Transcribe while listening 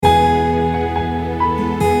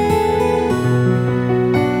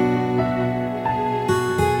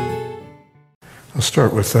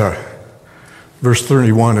Start with verse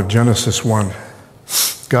 31 of Genesis 1.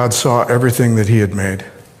 God saw everything that he had made,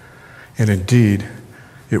 and indeed,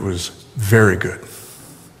 it was very good.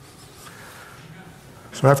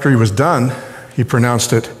 So after he was done, he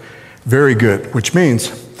pronounced it very good, which means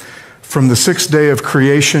from the sixth day of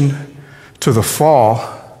creation to the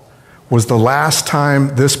fall was the last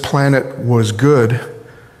time this planet was good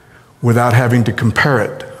without having to compare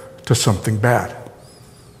it to something bad.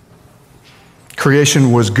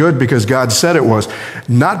 Creation was good because God said it was,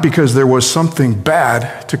 not because there was something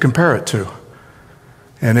bad to compare it to.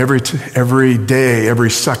 And every day, every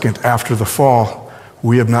second after the fall,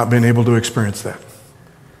 we have not been able to experience that.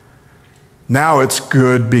 Now it's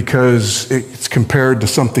good because it's compared to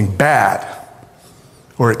something bad,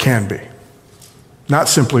 or it can be. Not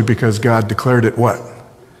simply because God declared it what?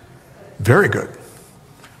 Very good.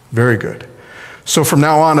 Very good. So from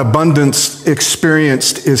now on, abundance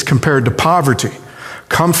experienced is compared to poverty,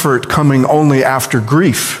 comfort coming only after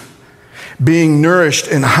grief, being nourished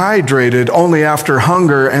and hydrated only after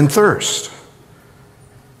hunger and thirst,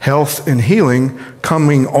 health and healing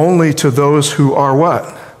coming only to those who are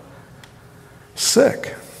what?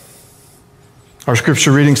 Sick. Our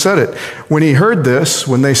scripture reading said it. When he heard this,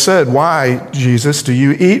 when they said, "Why, Jesus, do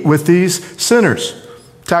you eat with these sinners?"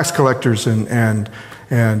 Tax collectors and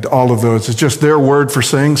all of those. It's just their word for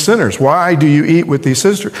saying sinners. Why do you eat with these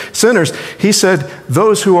sinners? He said,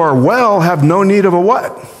 those who are well have no need of a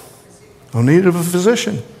what? No need of a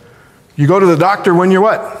physician. You go to the doctor when you're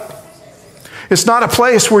what? It's not a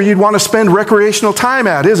place where you'd want to spend recreational time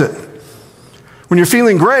at, is it? When you're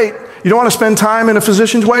feeling great, you don't want to spend time in a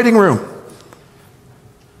physician's waiting room.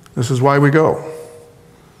 This is why we go.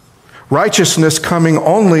 Righteousness coming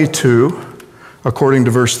only to, according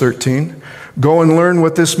to verse 13, go and learn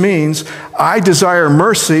what this means. I desire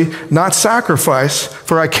mercy, not sacrifice,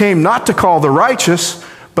 for I came not to call the righteous,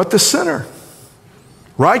 but the sinner.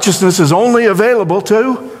 Righteousness is only available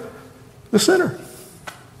to the sinner.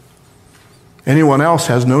 Anyone else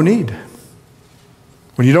has no need.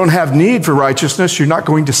 When you don't have need for righteousness, you're not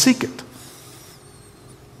going to seek it.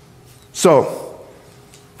 So,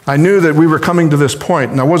 I knew that we were coming to this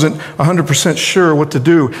point, and I wasn't 100% sure what to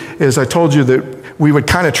do, as I told you that we would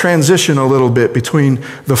kind of transition a little bit between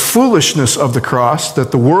the foolishness of the cross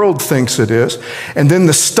that the world thinks it is, and then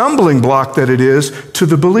the stumbling block that it is to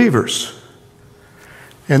the believers.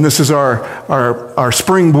 And this is our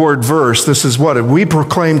springboard verse. This is what? We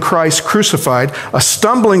proclaim Christ crucified, a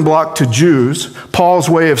stumbling block to Jews, Paul's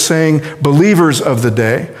way of saying believers of the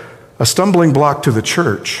day, a stumbling block to the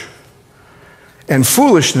church, and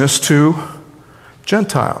foolishness to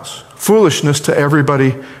Gentiles, foolishness to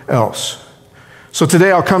everybody else. So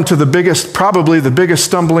today I'll come to probably the biggest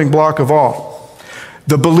stumbling block of all,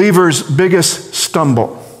 the believer's biggest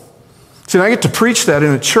stumble. See, I get to preach that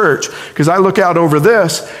in a church because I look out over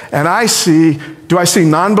this and do I see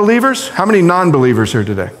non-believers? How many non-believers here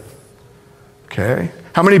today? Okay.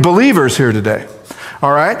 How many believers here today?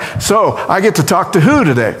 All right. So I get to talk to who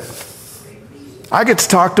today? I get to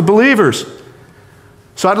talk to believers.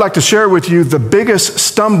 So I'd like to share with you the biggest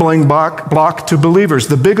stumbling block to believers,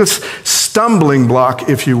 the biggest stumbling block,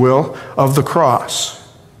 if you will, of the cross.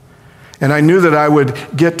 And I knew that I would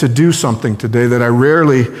get to do something today that I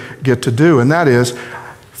rarely get to do, and that is,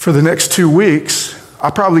 for the next 2 weeks,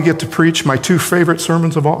 I'll probably get to preach my 2 favorite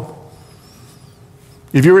sermons of all.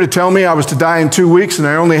 If you were to tell me I was to die in 2 weeks and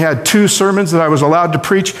I only had 2 sermons that I was allowed to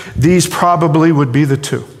preach, these probably would be the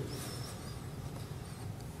 2.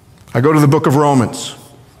 I go to the book of Romans.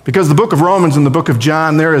 Because the book of Romans and the book of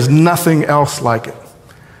John, there is nothing else like it.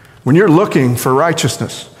 When you're looking for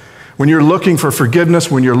righteousness, when you're looking for forgiveness,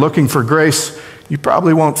 when you're looking for grace, you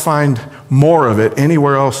probably won't find more of it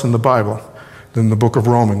anywhere else in the Bible than the book of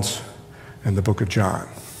Romans and the book of John.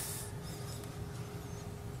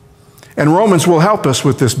 And Romans will help us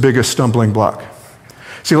with this biggest stumbling block.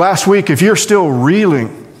 See, last week, if you're still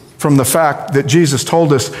reeling from the fact that Jesus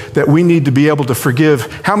told us that we need to be able to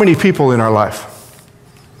forgive how many people in our life?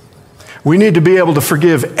 We need to be able to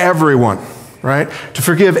forgive everyone, right? To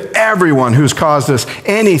forgive everyone who's caused us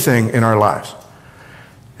anything in our lives.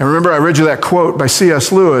 And remember, I read you that quote by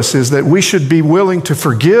C.S. Lewis, is that we should be willing to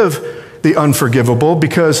forgive the unforgivable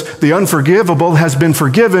because the unforgivable has been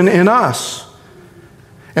forgiven in us.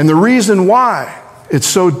 And the reason why it's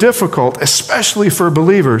so difficult, especially for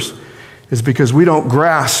believers, is because we don't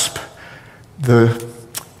grasp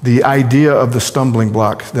the idea of the stumbling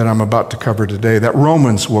block that I'm about to cover today, that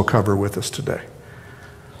Romans will cover with us today.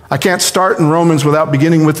 I can't start in Romans without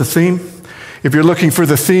beginning with the theme. If you're looking for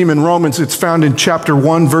the theme in Romans, it's found in chapter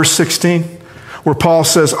 1, verse 16, where Paul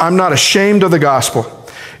says, I'm not ashamed of the gospel.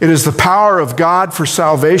 It is the power of God for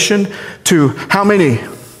salvation to how many?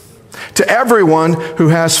 To everyone who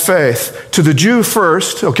has faith. To the Jew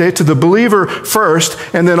first, okay, to the believer first,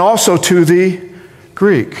 and then also to the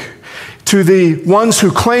Greek. To the ones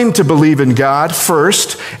who claim to believe in God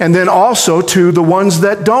first, and then also to the ones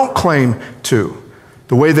that don't claim to.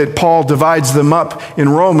 The way that Paul divides them up in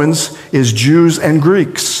Romans is Jews and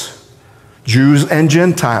Greeks, Jews and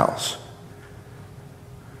Gentiles,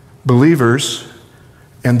 believers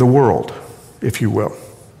and the world, if you will.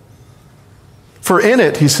 For in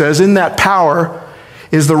it, he says, in that power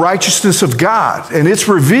is the righteousness of God, and it's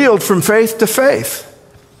revealed from faith to faith.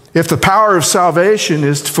 If the power of salvation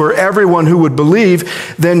is for everyone who would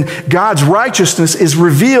believe, then God's righteousness is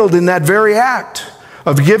revealed in that very act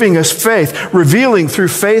of giving us faith, revealing through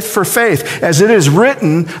faith for faith. As it is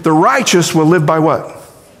written, the righteous will live by what?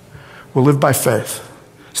 Will live by faith.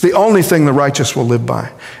 It's the only thing the righteous will live by.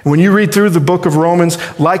 And when you read through the book of Romans,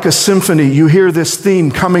 like a symphony, you hear this theme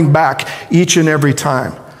coming back each and every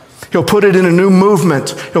time. He'll put it in a new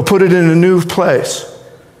movement. He'll put it in a new place.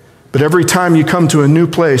 But every time you come to a new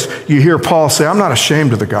place, you hear Paul say, I'm not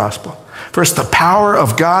ashamed of the gospel. For it's the power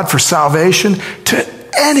of God for salvation to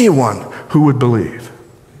anyone who would believe.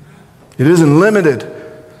 It isn't limited.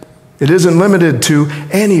 It isn't limited to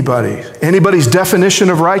anybody. Anybody's definition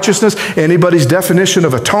of righteousness, anybody's definition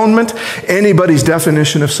of atonement, anybody's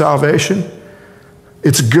definition of salvation.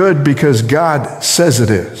 It's good because God says it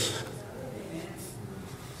is.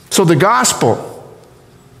 So the gospel,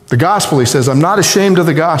 he says, I'm not ashamed of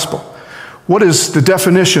the gospel. What is the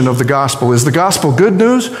definition of the gospel? Is the gospel good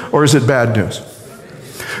news or is it bad news?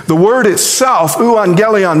 The word itself,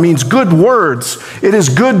 euangelion, means good words. It is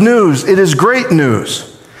good news. It is great news.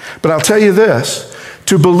 But I'll tell you this,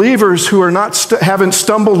 to believers who are haven't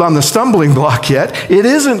stumbled on the stumbling block yet, it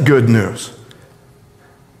isn't good news.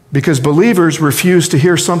 Because believers refuse to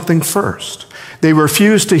hear something first. They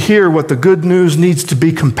refuse to hear what the good news needs to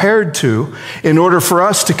be compared to in order for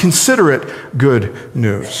us to consider it good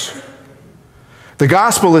news. The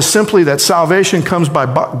gospel is simply that salvation comes by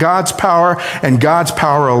God's power and God's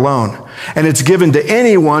power alone. And it's given to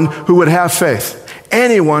anyone who would have faith,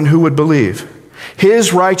 anyone who would believe.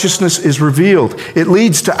 His righteousness is revealed. It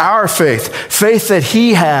leads to our faith. Faith that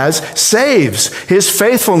he has saves. His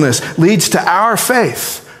faithfulness leads to our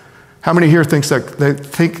faith. How many here think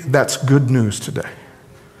that's good news today?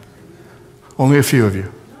 Only a few of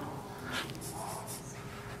you.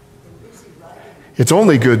 It's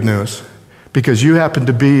only good news because you happen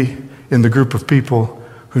to be in the group of people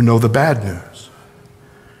who know the bad news.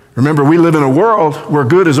 Remember, we live in a world where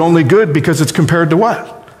good is only good because it's compared to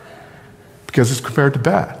what? Because it's compared to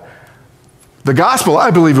bad. The gospel,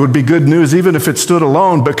 I believe, would be good news even if it stood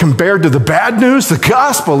alone, but compared to the bad news, the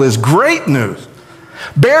gospel is great news.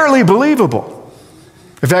 Barely believable.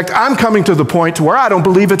 In fact, I'm coming to the point to where I don't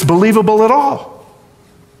believe it's believable at all.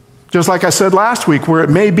 Just like I said last week, where it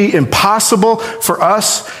may be impossible for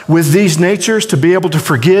us with these natures to be able to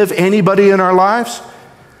forgive anybody in our lives,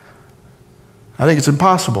 I think it's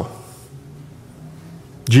impossible.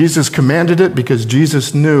 Jesus commanded it because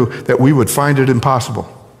Jesus knew that we would find it impossible.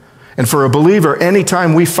 And for a believer,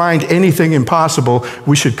 anytime we find anything impossible,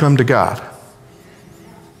 we should come to God.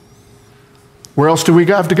 Where else do we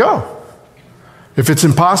have to go? If it's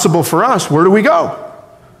impossible for us, where do we go?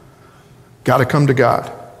 Got to come to God.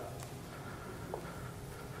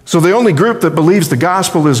 So the only group that believes the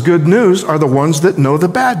gospel is good news are the ones that know the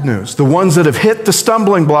bad news, the ones that have hit the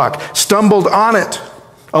stumbling block, stumbled on it,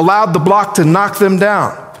 allowed the block to knock them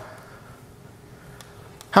down.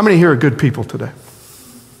 How many here are good people today?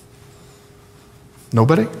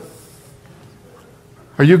 Nobody?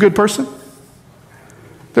 Are you a good person?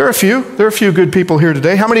 There are a few. There are a few good people here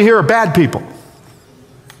today. How many here are bad people?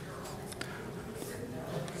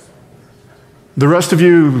 The rest of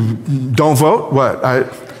you don't vote? What?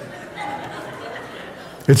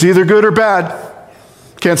 It's either good or bad.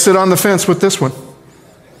 Can't sit on the fence with this one.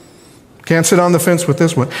 Can't sit on the fence with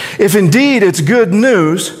this one. If indeed it's good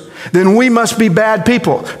news, then we must be bad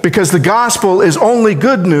people because the gospel is only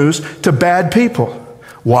good news to bad people.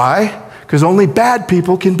 Why? Because only bad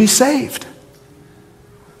people can be saved.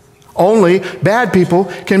 Only bad people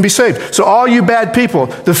can be saved. So all you bad people,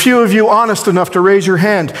 the few of you honest enough to raise your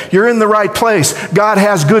hand, you're in the right place. God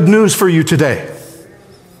has good news for you today.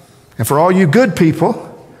 And for all you good people,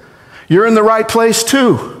 you're in the right place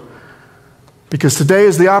too. Because today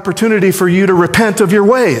is the opportunity for you to repent of your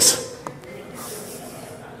ways.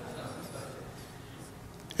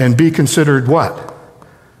 And be considered what?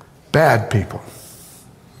 Bad people.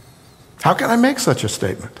 How can I make such a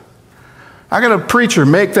statement? How can a preacher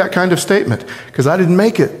make that kind of statement? Because I didn't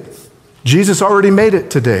make it. Jesus already made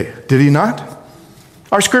it today, did he not?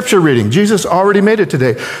 Our scripture reading, Jesus already made it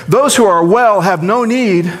today. Those who are well have no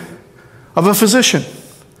need of a physician.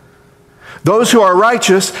 Those who are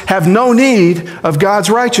righteous have no need of God's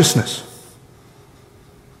righteousness.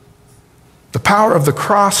 The power of the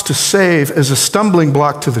cross to save is a stumbling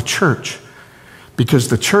block to the church because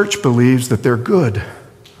the church believes that they're good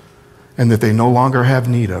and that they no longer have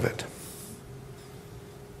need of it.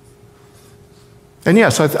 And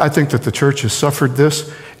yes, I think that the church has suffered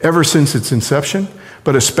this ever since its inception,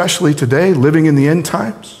 but especially today, living in the end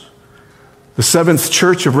times. The seventh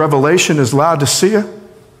church of Revelation is Laodicea.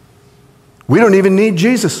 We don't even need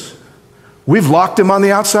Jesus. We've locked him on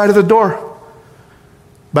the outside of the door.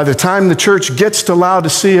 By the time the church gets to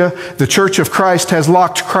Laodicea, the church of Christ has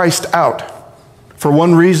locked Christ out for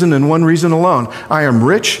one reason and one reason alone. I am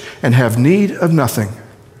rich and have need of nothing.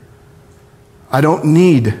 I don't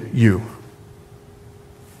need you.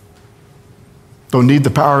 Don't need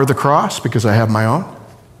the power of the cross because I have my own.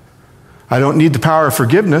 I don't need the power of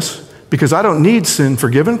forgiveness because I don't need sin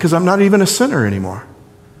forgiven because I'm not even a sinner anymore.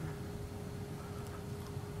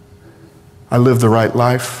 I live the right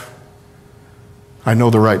life. I know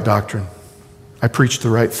the right doctrine. I preach the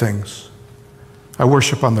right things. I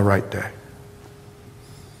worship on the right day.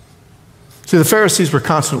 See, the Pharisees were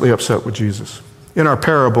constantly upset with Jesus. In our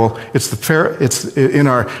parable, in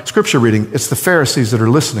our scripture reading, it's the Pharisees that are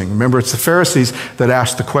listening. Remember, it's the Pharisees that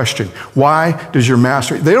ask the question, why does your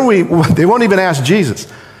master... They won't even ask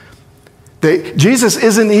Jesus. Jesus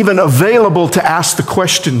isn't even available to ask the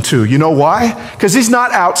question to. You know why? Because he's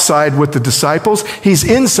not outside with the disciples. He's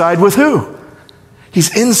inside with who?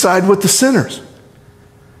 He's inside with the sinners.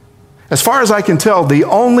 As far as I can tell, the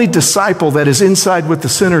only disciple that is inside with the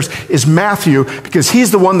sinners is Matthew, because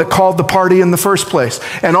he's the one that called the party in the first place.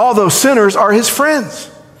 And all those sinners are his friends.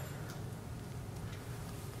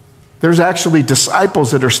 There's actually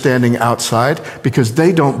disciples that are standing outside because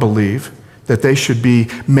they don't believe that they should be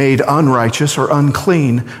made unrighteous or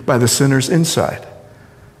unclean by the sinners inside.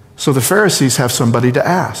 So the Pharisees have somebody to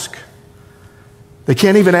ask. They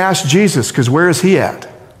can't even ask Jesus because where is he at?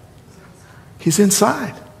 He's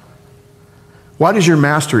inside. Why does your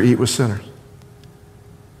master eat with sinners?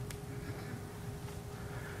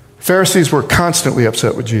 Pharisees were constantly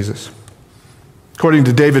upset with Jesus. According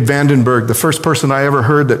to David Vandenberg, the first person I ever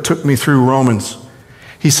heard that took me through Romans,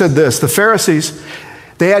 he said this: the Pharisees,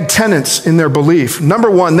 they had tenets in their belief. Number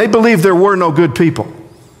one, they believed there were no good people.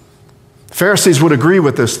 Pharisees would agree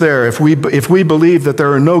with us there. If we believe that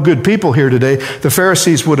there are no good people here today, the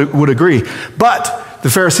Pharisees would agree. But the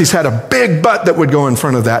Pharisees had a big but that would go in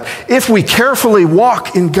front of that. If we carefully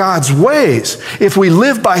walk in God's ways, if we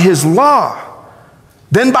live by his law,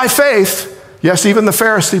 then by faith, yes, even the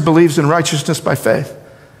Pharisee believes in righteousness by faith.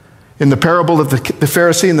 In the parable of the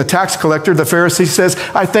Pharisee and the tax collector, the Pharisee says,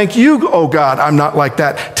 I thank you, oh God, I'm not like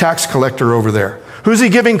that tax collector over there. Who's he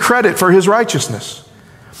giving credit for his righteousness?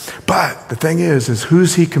 But the thing is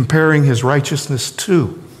who's he comparing his righteousness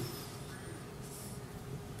to?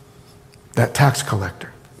 That tax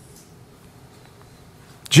collector.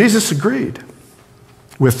 Jesus agreed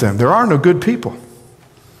with them. There are no good people.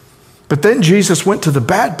 But then Jesus went to the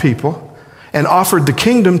bad people and offered the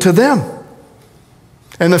kingdom to them.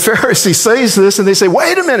 And the Pharisee says this, and they say,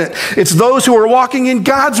 wait a minute, it's those who are walking in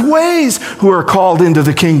God's ways who are called into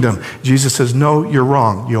the kingdom. Jesus says, no, you're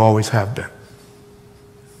wrong. You always have been.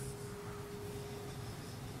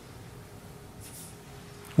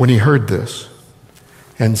 When he heard this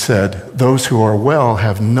and said, those who are well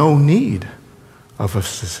have no need of a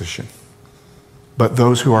physician, but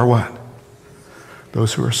those who are what?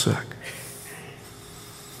 Those who are sick.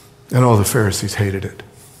 And all the Pharisees hated it.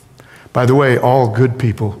 By the way, all good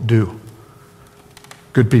people do.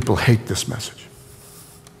 Good people hate this message.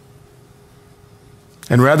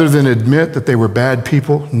 And rather than admit that they were bad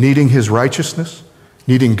people, needing his righteousness,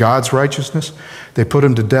 needing God's righteousness, they put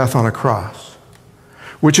him to death on a cross.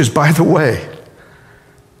 Which is, by the way,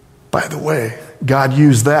 God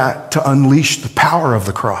used that to unleash the power of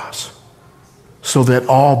the cross so that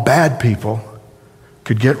all bad people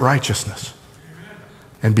could get righteousness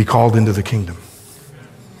and be called into the kingdom.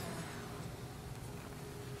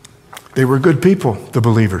 They were good people, the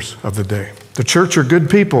believers of the day. The church are good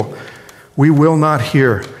people. We will not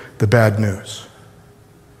hear the bad news.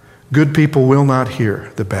 Good people will not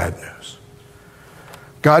hear the bad news.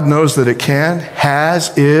 God knows that it can,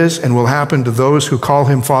 has, is, and will happen to those who call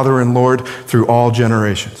him Father and Lord through all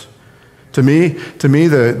generations. To me,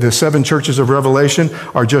 the seven churches of Revelation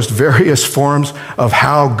are just various forms of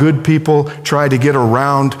how good people try to get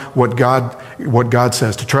around what God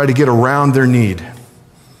says, to try to get around their need,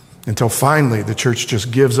 until finally the church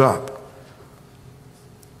just gives up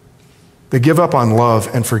They give up on love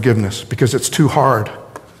and forgiveness because it's too hard.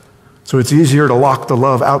 So it's easier to lock the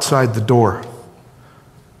love outside the door.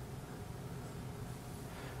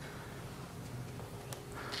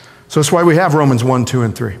 So that's why we have Romans 1, 2,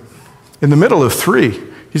 and 3. In the middle of 3,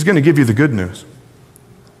 he's going to give you the good news,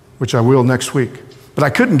 which I will next week. But I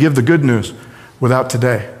couldn't give the good news without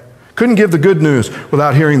today. Couldn't give the good news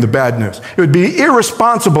without hearing the bad news. It would be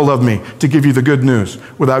irresponsible of me to give you the good news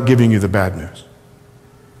without giving you the bad news.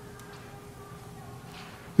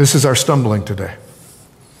 This is our stumbling today.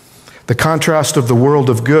 The contrast of the world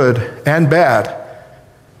of good and bad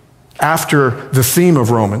after the theme of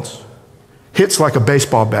Romans hits like a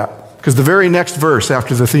baseball bat. Because the very next verse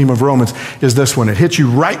after the theme of Romans is this one. It hits you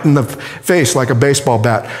right in the face like a baseball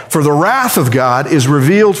bat. For the wrath of God is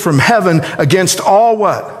revealed from heaven against all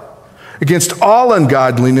what? Against all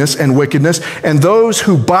ungodliness and wickedness, and those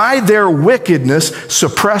who by their wickedness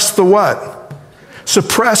suppress the what?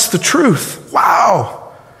 Suppress the truth.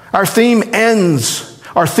 Wow. Our theme ends.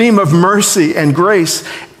 Our theme of mercy and grace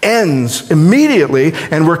ends immediately,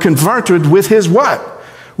 and we're confronted with his what?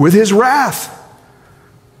 With his wrath.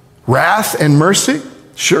 Wrath and mercy?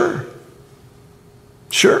 Sure.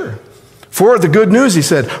 Sure. For the good news, he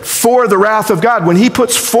said, for the wrath of God. When he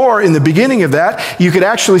puts for in the beginning of that, you could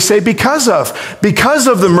actually say because of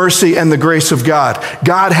the mercy and the grace of God.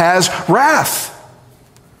 God has wrath.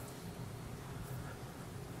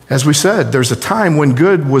 As we said, there's a time when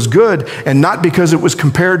good was good, and not because it was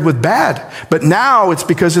compared with bad. But now it's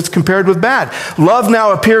because it's compared with bad. Love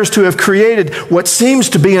now appears to have created what seems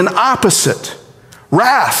to be an opposite.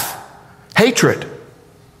 Wrath, hatred.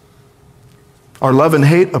 Are love and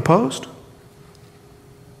hate opposed?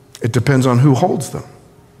 It depends on who holds them.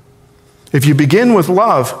 If you begin with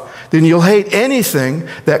love, then you'll hate anything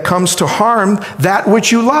that comes to harm that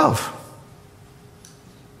which you love.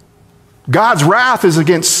 God's wrath is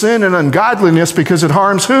against sin and ungodliness because it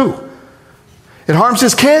harms who? It harms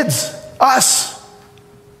his kids, us.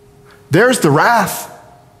 There's the wrath.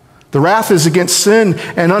 The wrath is against sin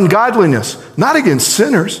and ungodliness, not against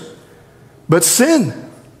sinners, but sin.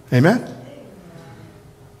 Amen?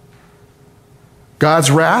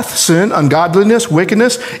 God's wrath, sin, ungodliness,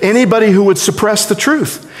 wickedness, anybody who would suppress the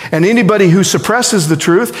truth. And anybody who suppresses the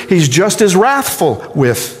truth, he's just as wrathful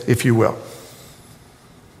with, if you will.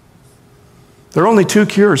 There are only two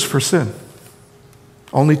cures for sin.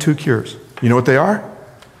 Only two cures. You know what they are?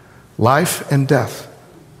 Life and death.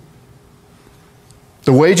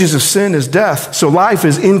 The wages of sin is death, so life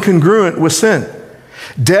is incongruent with sin.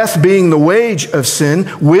 Death being the wage of sin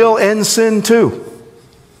will end sin too.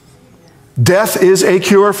 Death is a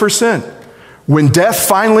cure for sin. When death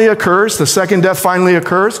finally occurs, the second death finally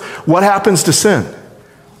occurs, what happens to sin?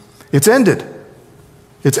 It's ended.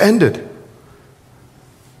 It's ended.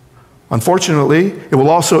 Unfortunately, it will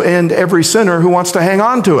also end every sinner who wants to hang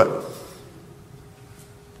on to it.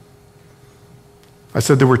 I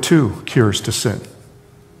said there were two cures to sin.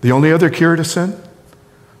 The only other cure to sin?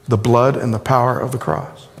 The blood and the power of the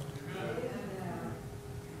cross.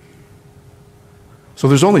 So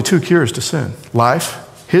there's only two cures to sin.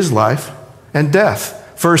 Life, his life, and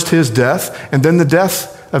death. First his death, and then the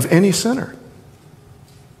death of any sinner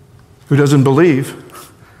who doesn't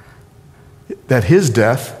believe that his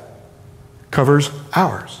death covers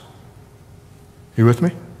ours. You with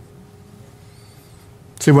me?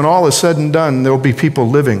 See, when all is said and done, there will be people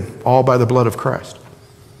living all by the blood of Christ.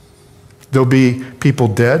 There'll be people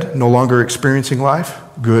dead, no longer experiencing life,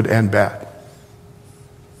 good and bad.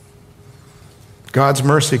 God's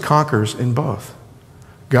mercy conquers in both.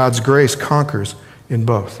 God's grace conquers in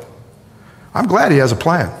both. I'm glad he has a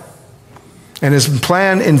plan. And his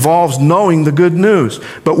plan involves knowing the good news.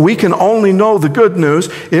 But we can only know the good news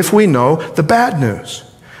if we know the bad news.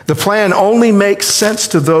 The plan only makes sense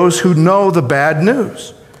to those who know the bad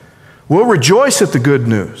news. We'll rejoice at the good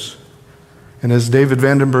news. And as David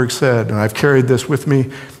Vandenberg said, and I've carried this with me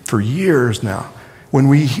for years now, when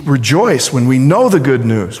we rejoice, when we know the good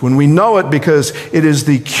news, when we know it because it is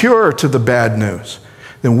the cure to the bad news,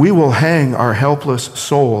 then we will hang our helpless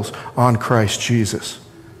souls on Christ Jesus,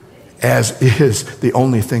 as is the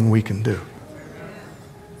only thing we can do.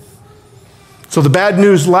 So the bad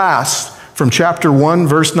news lasts from chapter 1,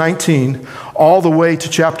 verse 19, all the way to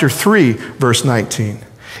chapter 3, verse 19.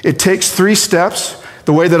 It takes 3 steps.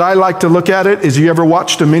 The way that I like to look at it is, you ever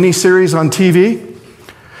watched a mini-series on TV?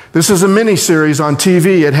 This is a mini-series on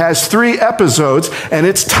TV. It has 3 episodes, and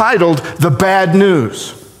it's titled The Bad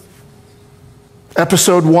News.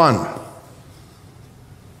 Episode 1.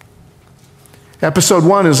 Episode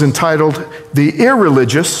 1 is entitled, The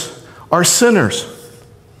Irreligious Are Sinners.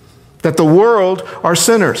 That the world are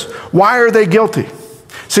sinners. Why are they guilty?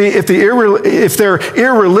 See, if they're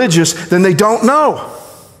irreligious, then they don't know.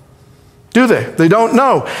 Do they? They don't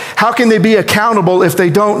know. How can they be accountable if they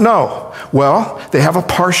don't know? Well, they have a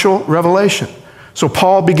partial revelation. So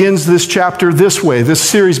Paul begins this chapter this way. This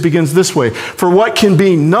series begins this way. For what can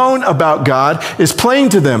be known about God is plain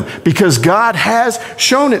to them because God has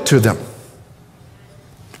shown it to them.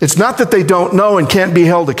 It's not that they don't know and can't be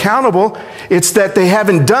held accountable. It's that they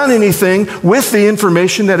haven't done anything with the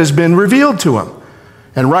information that has been revealed to them.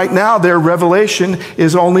 And right now, their revelation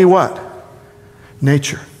is only what?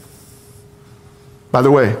 Nature. By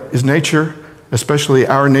the way, is nature, especially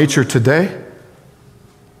our nature today,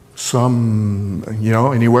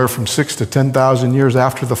 anywhere from 6,000 to 10,000 years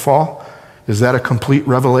after the fall, is that a complete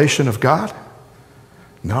revelation of God?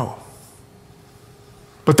 No.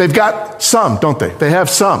 But they've got some, don't they? They have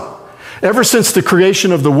some. Ever since the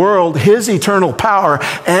creation of the world, his eternal power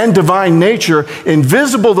and divine nature,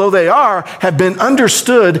 invisible though they are, have been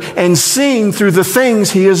understood and seen through the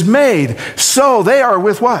things he has made. So they are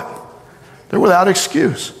with what? They're without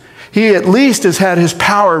excuse. He at least has had his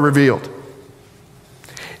power revealed.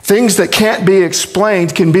 Things that can't be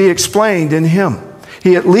explained can be explained in him.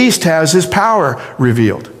 He at least has his power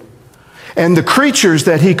revealed. And the creatures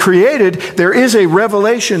that he created, there is a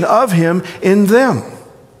revelation of him in them.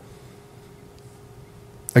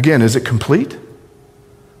 Again, is it complete?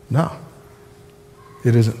 No,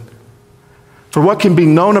 it isn't. For what can be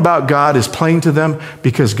known about God is plain to them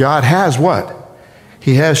because God has what?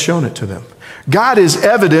 He has shown it to them. God is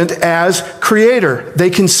evident as creator. They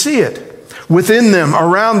can see it within them,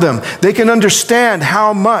 around them. They can understand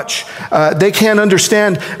how much. They can't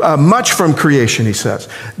understand much from creation, he says.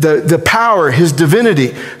 The power, his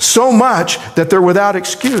divinity, so much that they're without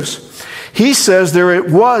excuse. He says there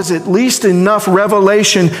was at least enough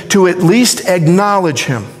revelation to at least acknowledge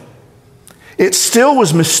him. It still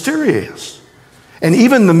was mysterious. And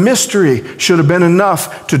even the mystery should have been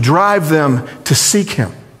enough to drive them to seek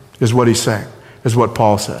him, is what he's saying, is what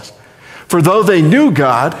Paul says. For though they knew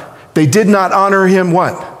God, they did not honor him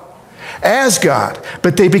what? As God.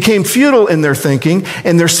 But they became futile in their thinking,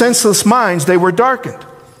 and their senseless minds, they were darkened.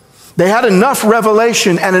 They had enough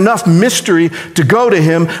revelation and enough mystery to go to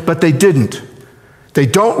him, but they didn't. They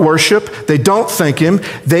don't worship. They don't thank him.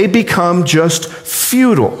 They become just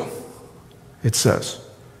futile, it says.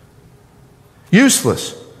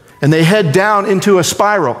 Useless. And they head down into a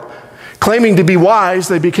spiral. Claiming to be wise,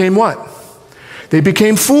 they became what? They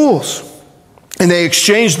became fools. And they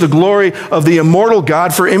exchanged the glory of the immortal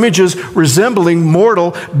God for images resembling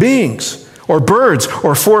mortal beings, or birds,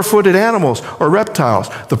 or four-footed animals, or reptiles.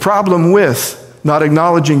 The problem with not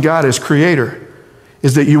acknowledging God as creator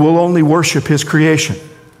is that you will only worship his creation.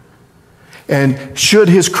 And should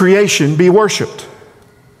his creation be worshiped?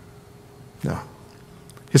 No.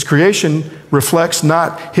 His creation reflects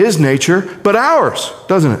not his nature, but ours,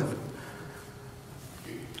 doesn't it?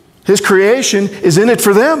 His creation is in it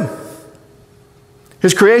for them.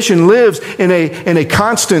 His creation lives in a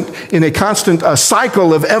constant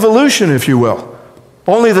cycle of evolution, if you will.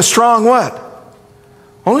 Only the strong what?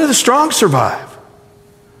 Only the strong survive.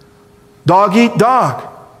 Dog eat dog.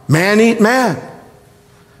 Man eat man.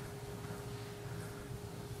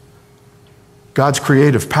 God's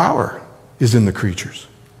creative power is in the creatures,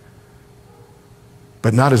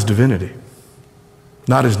 but not his divinity,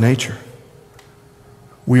 not his nature.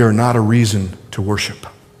 We are not a reason to worship.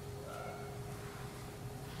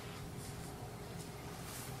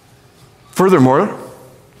 Furthermore,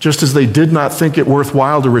 just as they did not think it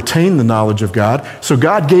worthwhile to retain the knowledge of God, so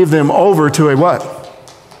God gave them over to a what?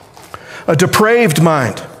 A depraved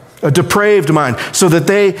mind. A depraved mind, so that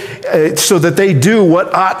they do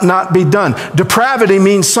what ought not be done. Depravity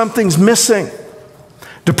means something's missing.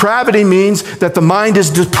 Depravity means that the mind is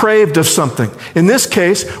depraved of something. In this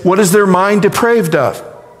case, what is their mind depraved of?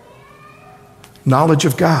 Knowledge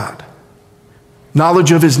of God.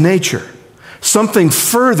 Knowledge of his nature. Something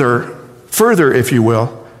further, if you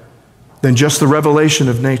will, than just the revelation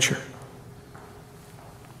of nature.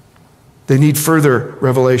 They need further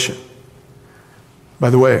revelation. By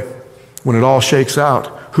the way, when it all shakes out,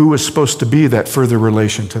 who is supposed to be that further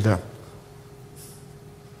relation to them?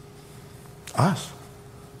 Us.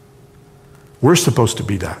 We're supposed to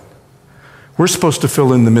be that. We're supposed to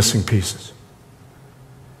fill in the missing pieces.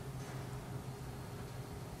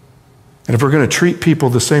 And if we're going to treat people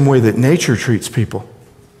the same way that nature treats people,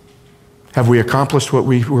 have we accomplished what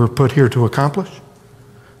we were put here to accomplish?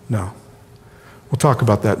 No. We'll talk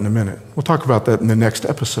about that in a minute. We'll talk about that in the next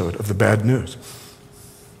episode of The Bad News.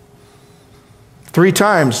 3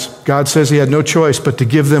 times, God says he had no choice but to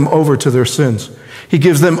give them over to their sins. He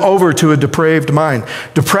gives them over to a depraved mind.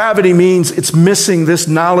 Depravity means it's missing this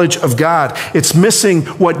knowledge of God. It's missing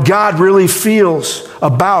what God really feels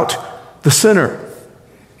about the sinner.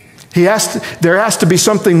 There has to be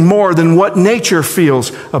something more than what nature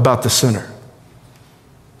feels about the sinner.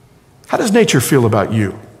 How does nature feel about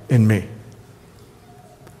you and me?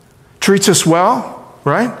 Treats us well,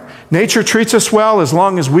 right? Nature treats us well as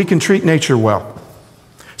long as we can treat nature well.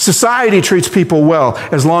 Society treats people well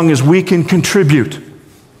as long as we can contribute.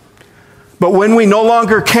 But when we no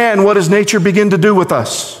longer can, what does nature begin to do with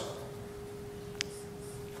us?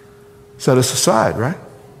 Set us aside, right?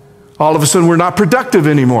 All of a sudden, we're not productive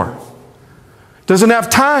anymore. Doesn't have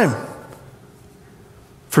time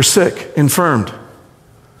for sick, infirmed,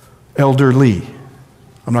 elderly.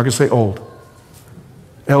 I'm not going to say old.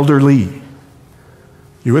 Elderly.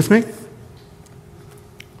 You with me?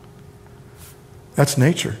 That's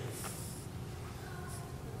nature.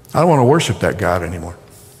 I don't want to worship that God anymore.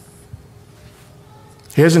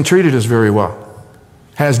 He hasn't treated us very well.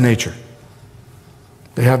 Has nature.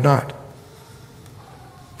 They have not.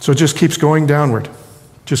 So it just keeps going downward.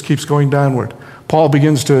 Just keeps going downward. Paul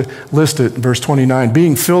begins to list it in verse 29.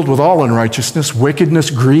 Being filled with all unrighteousness, wickedness,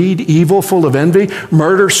 greed, evil, full of envy,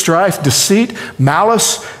 murder, strife, deceit,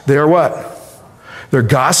 malice. They are what? They're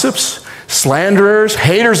gossips, slanderers,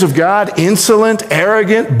 haters of God, insolent,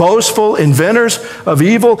 arrogant, boastful, inventors of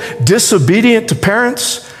evil, disobedient to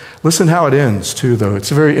parents. Listen how it ends, too, though. It's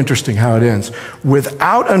very interesting how it ends.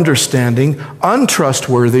 Without understanding,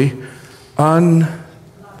 untrustworthy,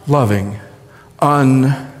 unloving,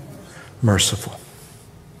 unmerciful.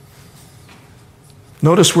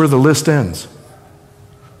 Notice where the list ends.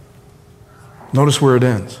 Notice where it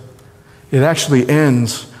ends. It actually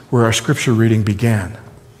ends where our scripture reading began.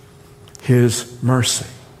 His mercy.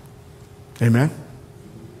 Amen?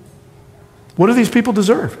 What do these people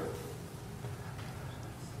deserve?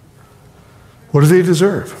 What do they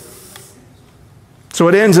deserve? So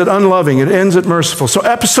it ends at unloving. It ends at merciful. So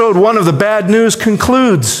episode 1 of the bad news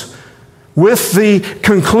concludes with the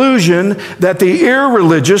conclusion that the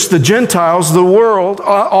irreligious, the Gentiles, the world,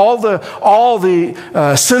 all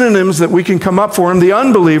the synonyms that we can come up for them, the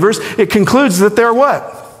unbelievers, it concludes that they're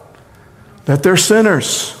what? That they're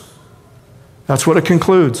sinners. That's what it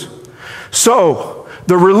concludes. So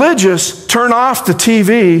the religious turn off the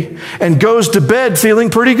TV and goes to bed feeling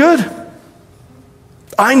pretty good.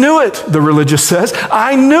 I knew it, the religious says.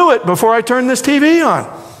 I knew it before I turned this TV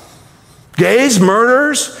on. Gays,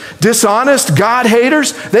 murderers, dishonest, God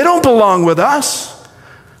haters, they don't belong with us.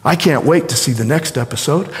 I can't wait to see the next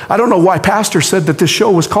episode. I don't know why Pastor said that this show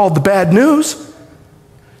was called The Bad News.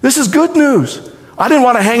 This is good news. I didn't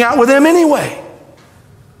want to hang out with them anyway.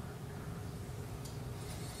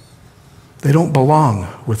 They don't belong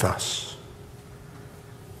with us.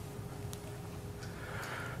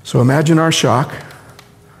 So imagine our shock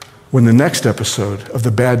when the next episode of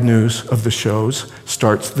the bad news of the shows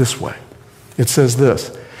starts this way. It says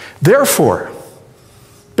this: therefore,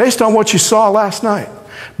 based on what you saw last night,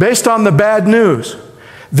 based on the bad news,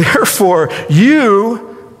 therefore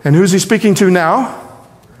you, and who's he speaking to now?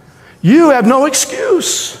 You have no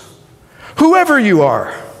excuse, whoever you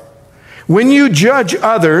are, when you judge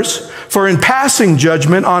others, for in passing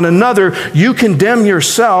judgment on another, you condemn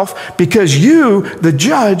yourself, because you, the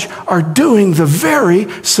judge, are doing the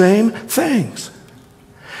very same things.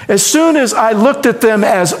 As soon as I looked at them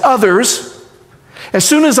as others, as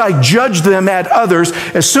soon as I judged them at others,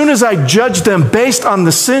 as soon as I judged them based on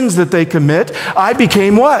the sins that they commit, I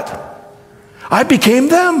became what? I became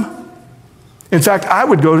them. In fact, I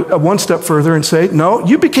would go one step further and say, no,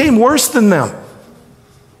 you became worse than them.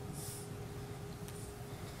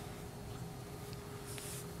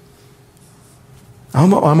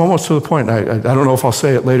 I'm almost to the point. I don't know if I'll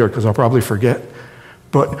say it later because I'll probably forget.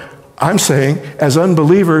 But I'm saying, as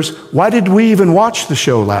unbelievers, why did we even watch the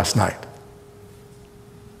show last night?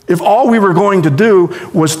 If all we were going to do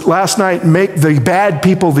was last night make the bad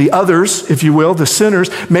people the others, if you will, the sinners,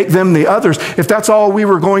 make them the others, if that's all we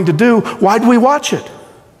were going to do, why'd we watch it?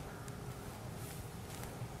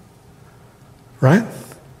 Right?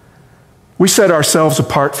 We set ourselves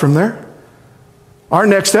apart from there. Our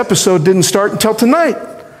next episode didn't start until tonight,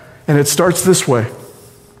 and it starts this way.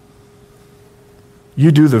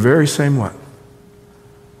 You do the very same what?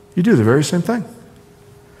 You do the very same thing.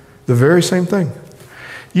 The very same thing.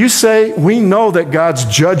 You say, we know that God's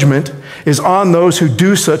judgment is on those who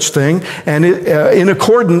do such thing and in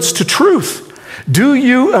accordance to truth. Do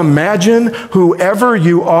you imagine, whoever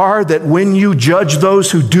you are, that when you judge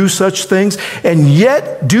those who do such things and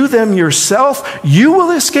yet do them yourself, you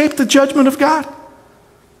will escape the judgment of God?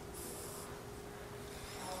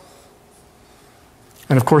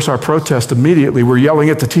 And of course, our protest immediately, we're yelling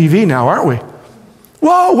at the TV now, aren't we?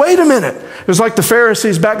 Whoa, wait a minute. It was like the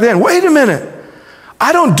Pharisees back then. Wait a minute.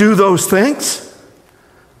 I don't do those things.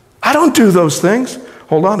 I don't do those things.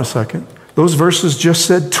 Hold on a second. Those verses just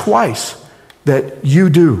said twice that you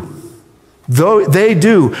do. Though they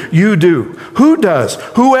do, you do. Who does?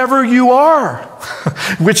 Whoever you are,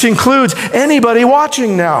 which includes anybody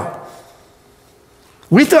watching now.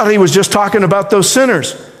 We thought he was just talking about those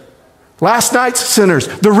sinners. Last night's sinners,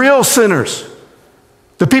 the real sinners,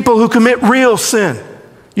 the people who commit real sin.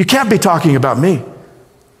 You can't be talking about me.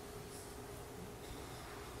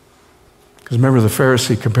 Because remember, the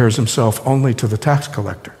Pharisee compares himself only to the tax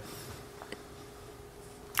collector.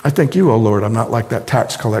 I thank you, O Lord, I'm not like that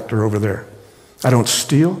tax collector over there. I don't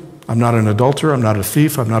steal. I'm not an adulterer. I'm not a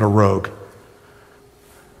thief. I'm not a rogue.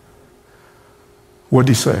 What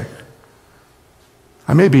did he say?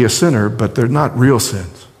 I may be a sinner, but they're not real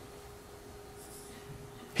sins.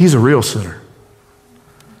 He's a real sinner.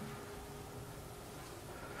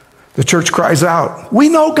 The church cries out, we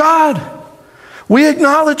know God. We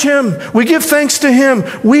acknowledge him. We give thanks to him.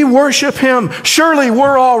 We worship him. Surely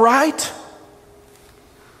we're all right.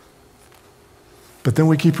 But then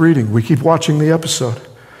we keep reading. We keep watching the episode.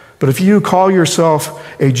 But if you call yourself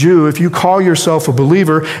a Jew, if you call yourself a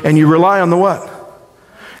believer, and you rely on the what?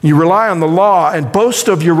 You rely on the law and boast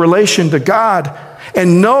of your relation to God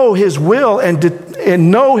and know his will and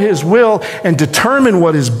determine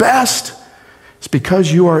what is best, it's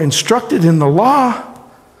because you are instructed in the law.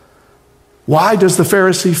 Why does the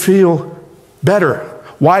Pharisee feel better?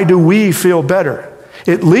 Why do we feel better?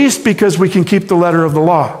 At least because we can keep the letter of the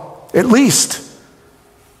law. At least.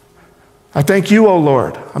 I thank you, O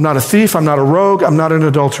Lord. I'm not a thief, I'm not a rogue, I'm not an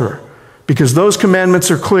adulterer. Because those commandments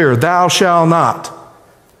are clear. Thou shalt not.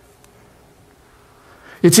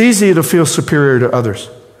 It's easy to feel superior to others.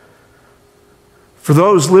 For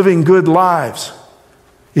those living good lives,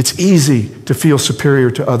 it's easy to feel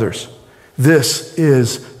superior to others. This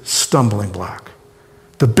is stumbling block.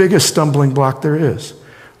 The biggest stumbling block there is.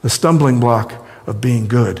 The stumbling block of being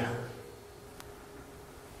good.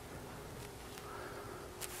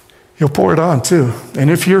 He'll pour it on too.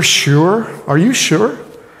 And if you're sure, are you sure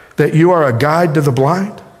that you are a guide to the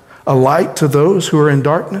blind? A light to those who are in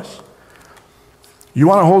darkness? You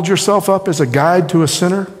want to hold yourself up as a guide to a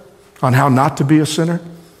sinner on how not to be a sinner?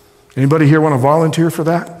 Anybody here want to volunteer for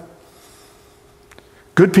that?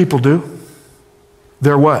 Good people do.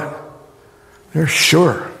 They're what? They're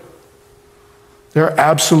sure. They're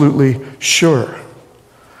absolutely sure.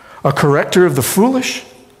 A corrector of the foolish,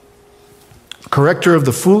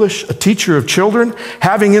 a teacher of children,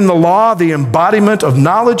 having in the law the embodiment of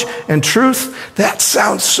knowledge and truth. That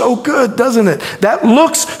sounds so good, doesn't it? That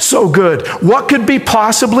looks so good. What could be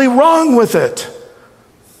possibly wrong with it?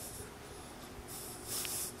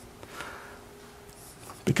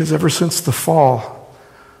 Because ever since the fall,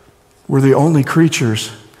 we're the only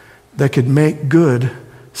creatures that could make good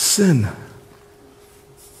sin.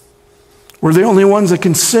 We're the only ones that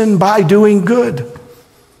can sin by doing good.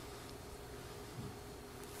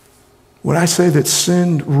 When I say that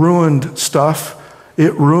sin ruined stuff,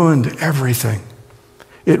 it ruined everything.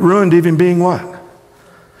 It ruined even being what?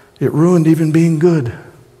 It ruined even being good.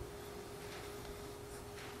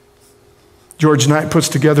 George Knight puts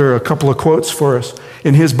together a couple of quotes for us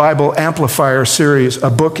in his Bible Amplifier series,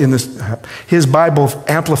 a book in his Bible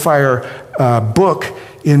Amplifier book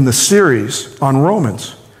in the series on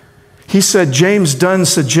Romans. He said, James Dunn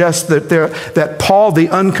suggests that Paul, the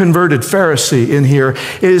unconverted Pharisee in here,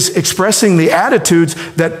 is expressing the attitudes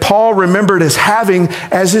that Paul remembered as having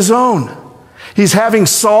as his own. He's having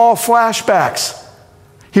Saul flashbacks.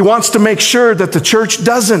 He wants to make sure that the church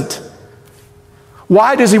doesn't.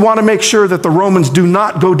 Why does he want to make sure that the Romans do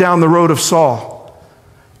not go down the road of Saul?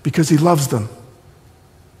 Because he loves them.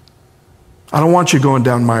 I don't want you going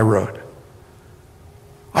down my road.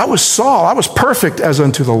 I was Saul. I was perfect as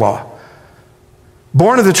unto the law.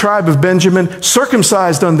 Born of the tribe of Benjamin,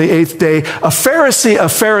 circumcised on the 8th day, a Pharisee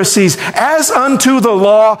of Pharisees, as unto the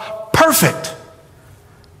law, perfect.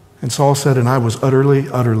 And Saul said, and I was utterly,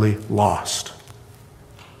 utterly lost.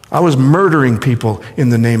 I was murdering people in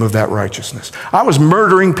the name of that righteousness. I was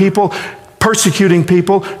murdering people, persecuting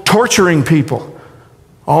people, torturing people,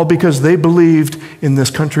 all because they believed in this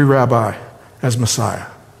country rabbi as Messiah.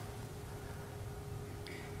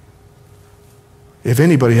 If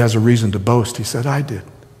anybody has a reason to boast, he said, I did.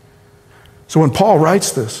 So when Paul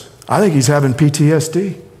writes this, I think he's having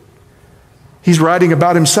PTSD. He's writing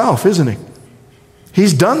about himself, isn't he?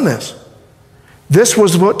 He's done this. This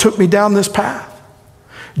was what took me down this path.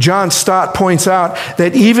 John Stott points out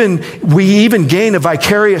that we even gain a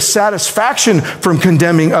vicarious satisfaction from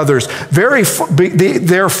condemning others.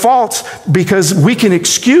 They're false because we can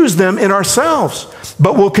excuse them in ourselves,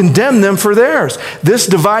 but we'll condemn them for theirs. This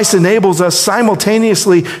device enables us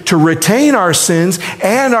simultaneously to retain our sins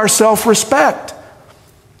and our self-respect.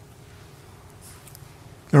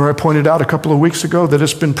 Remember, I pointed out a couple of weeks ago that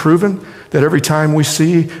it's been proven that every time we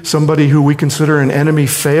see somebody who we consider an enemy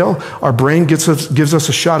fail, our brain gives us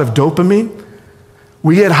a shot of dopamine.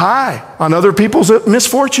 We get high on other people's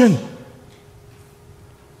misfortune.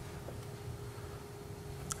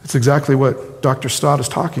 It's exactly what Dr. Stott is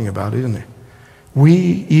talking about, isn't it? We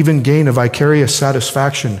even gain a vicarious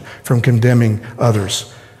satisfaction from condemning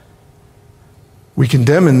others. We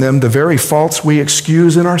condemn in them the very faults we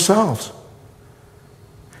excuse in ourselves.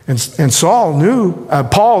 And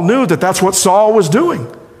Paul knew that that's what Saul was doing.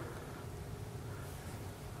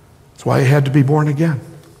 That's why he had to be born again.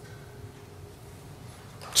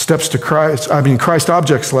 Steps to Christ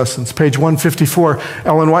Objects Lessons, page 154.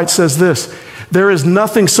 Ellen White says this: there is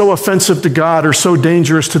nothing so offensive to God or so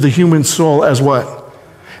dangerous to the human soul as what?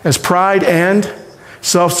 As pride and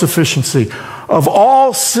self-sufficiency. Of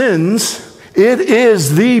all sins, it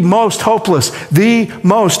is the most hopeless, the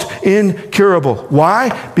most incurable.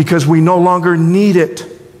 Why? Because we no longer need it.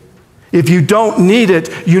 If you don't need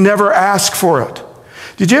it, you never ask for it.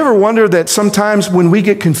 Did you ever wonder that sometimes when we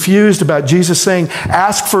get confused about Jesus saying,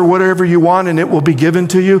 ask for whatever you want and it will be given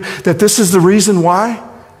to you, that this is the reason why?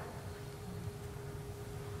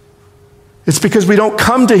 It's because we don't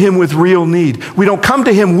come to him with real need. We don't come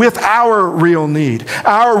to him with our real need.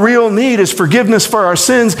 Our real need is forgiveness for our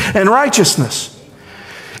sins and righteousness.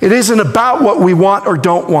 It isn't about what we want or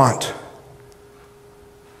don't want.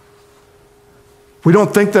 We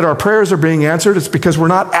don't think that our prayers are being answered. It's because we're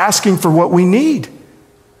not asking for what we need.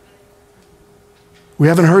 We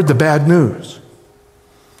haven't heard the bad news.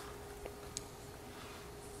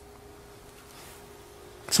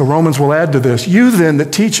 So Romans will add to this. You then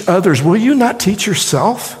that teach others, will you not teach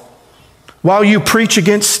yourself? While you preach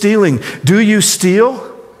against stealing, do you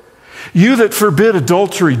steal? You that forbid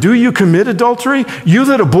adultery, do you commit adultery? You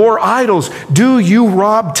that abhor idols, do you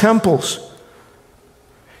rob temples?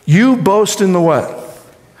 You boast in the what?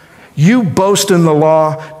 You boast in the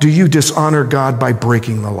law. Do you dishonor God by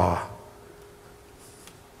breaking the law?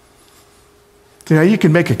 See, now you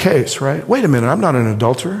can make a case, right? Wait a minute, I'm not an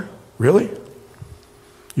adulterer. Really?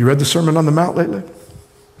 You read the Sermon on the Mount lately?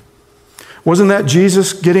 Wasn't that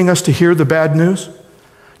Jesus getting us to hear the bad news?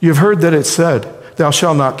 You've heard that it said, thou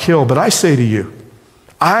shalt not kill, but I say to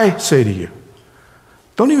you,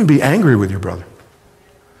 don't even be angry with your brother.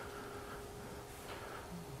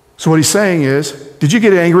 So what he's saying is, did you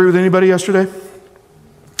get angry with anybody yesterday?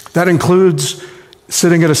 That includes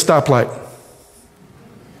sitting at a stoplight.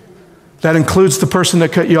 That includes the person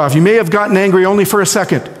that cut you off. You may have gotten angry only for a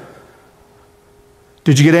second.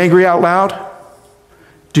 Did you get angry out loud?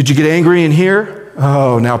 Did you get angry in here?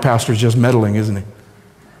 Oh, now pastor's just meddling, isn't he?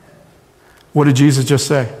 What did Jesus just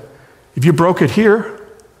say? If you broke it here,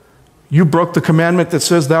 you broke the commandment that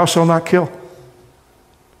says thou shalt not kill.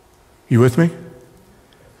 You with me?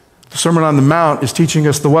 The Sermon on the Mount is teaching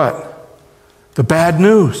us the what? The bad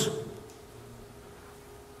news.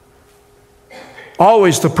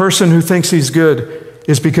 Always the person who thinks he's good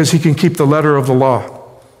is because he can keep the letter of the law.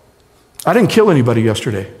 I didn't kill anybody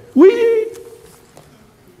yesterday. Whee!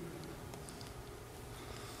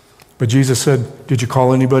 But Jesus said, did you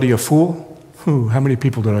call anybody a fool? How many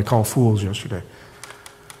people did I call fools yesterday?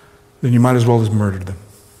 Then you might as well have murdered them.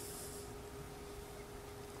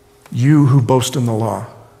 You who boast in the law,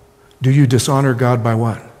 do you dishonor God by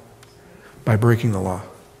what? By breaking the law.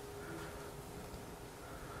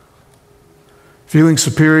 Feeling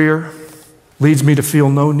superior leads me to feel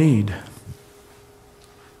no need.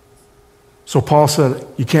 So Paul said,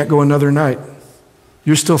 you can't go another night.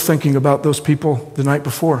 You're still thinking about those people the night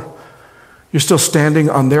before. You're still standing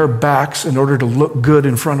on their backs in order to look good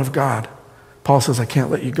in front of God. Paul says, I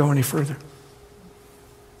can't let you go any further.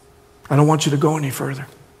 I don't want you to go any further.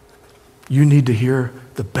 You need to hear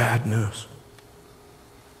the bad news.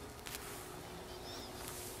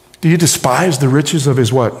 Do you despise the riches of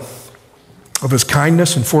his what? Of his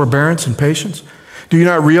kindness and forbearance and patience? Do you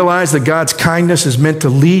not realize that God's kindness is meant to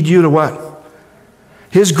lead you to what?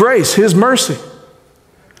 His grace, his mercy.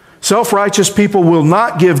 Self-righteous people will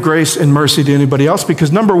not give grace and mercy to anybody else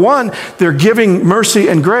because, number one, they're giving mercy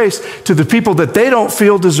and grace to the people that they don't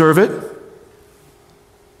feel deserve it.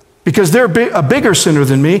 because they're a bigger sinner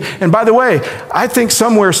than me. And by the way, I think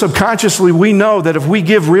somewhere subconsciously we know that if we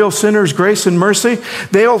give real sinners grace and mercy,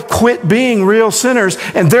 they'll quit being real sinners,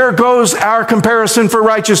 and there goes our comparison for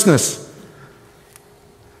righteousness.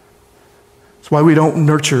 It's why we don't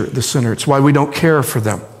nurture the sinner. It's why we don't care for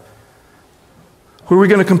them. Who are we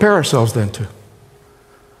going to compare ourselves then to?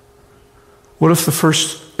 What if the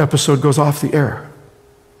first episode goes off the air?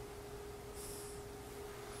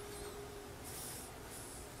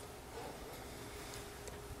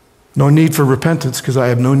 No need for repentance because I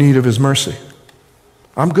have no need of his mercy.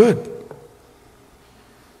 I'm good.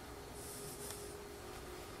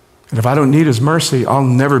 And if I don't need his mercy, I'll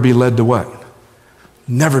never be led to what?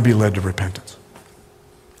 Never be led to repentance.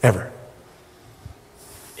 Ever.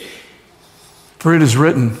 For it is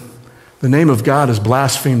written, the name of God is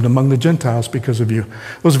blasphemed among the Gentiles because of you.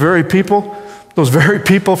 Those very people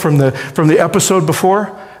from the episode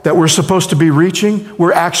before that we're supposed to be reaching,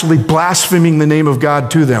 we're actually blaspheming the name of God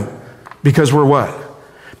to them. Because we're what?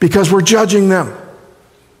 Because we're judging them.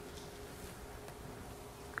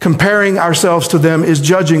 Comparing ourselves to them is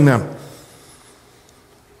judging them.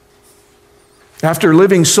 After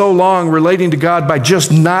living so long relating to God by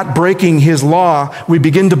just not breaking his law, we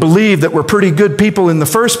begin to believe that we're pretty good people in the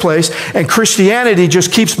first place, and Christianity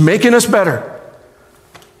just keeps making us better.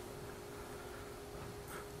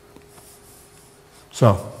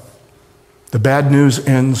 So, the bad news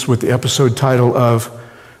ends with the episode title of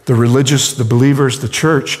the religious, the believers, the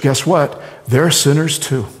church. Guess what? They're sinners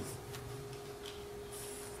too.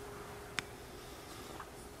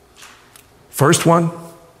 First one,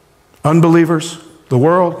 unbelievers, the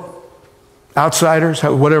world, outsiders,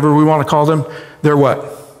 whatever we want to call them, they're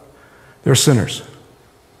what? They're sinners.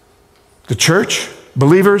 The church,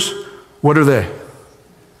 believers, what are they?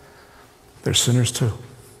 They're sinners too.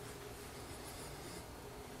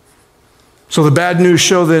 So the bad news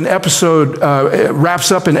show then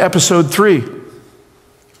wraps up in episode 3.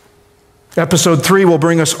 Episode 3 will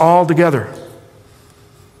bring us all together.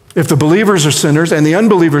 If the believers are sinners and the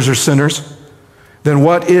unbelievers are sinners, then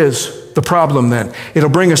what is the problem then? It'll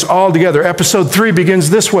bring us all together. Episode 3 begins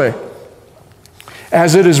this way.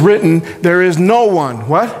 As it is written, there is no one,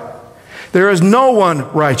 what? There is no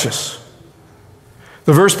one righteous.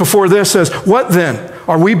 The verse before this says, what then?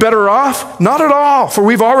 Are we better off? Not at all, for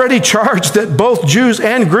we've already charged that both Jews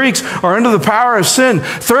and Greeks are under the power of sin.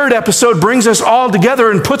 Third episode brings us all together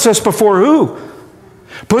and puts us before who?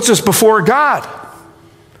 Puts us before God.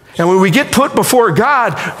 And when we get put before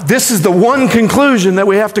God, this is the one conclusion that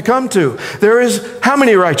we have to come to. There is how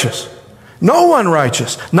many righteous? No one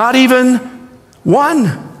righteous. Not even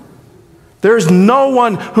one. There is no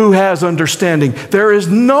one who has understanding. There is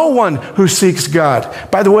no one who seeks God.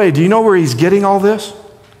 By the way, do you know where he's getting all this?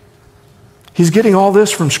 He's getting all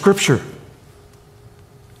this from Scripture.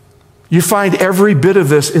 You find every bit of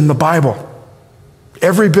this in the Bible.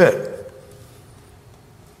 Every bit.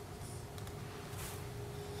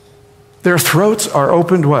 Their throats are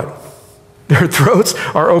opened what? Their throats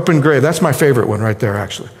are open grave. That's my favorite one right there,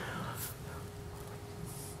 actually.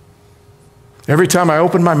 Every time I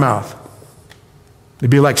open my mouth,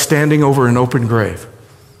 it'd be like standing over an open grave.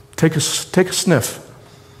 Take a sniff.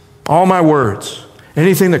 All my words,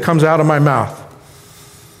 anything that comes out of my mouth.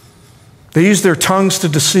 They use their tongues to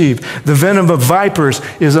deceive. The venom of vipers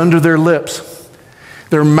is under their lips.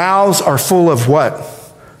 Their mouths are full of what?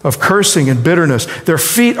 Of cursing and bitterness. Their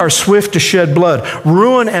feet are swift to shed blood.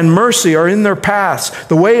 Ruin and mercy are in their paths.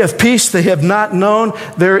 The way of peace they have not known.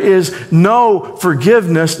 There is no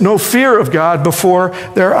forgiveness, no fear of God before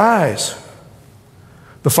their eyes.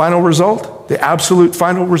 The final result, the absolute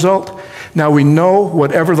final result. Now we know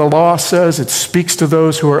whatever the law says, it speaks to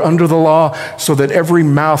those who are under the law so that every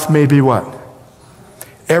mouth may be what?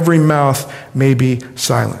 Every mouth may be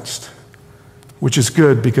silenced. Which is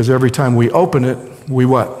good because every time we open it, we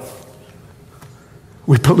what?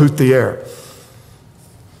 We pollute the air.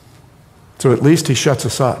 So at least he shuts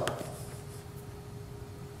us up.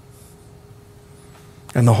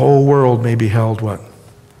 And the whole world may be held what?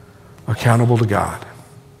 Accountable to God.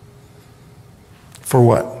 For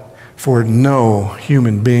what? For no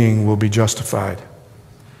human being will be justified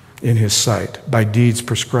in his sight by deeds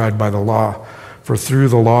prescribed by the law, for through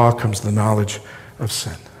the law comes the knowledge of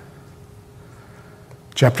sin.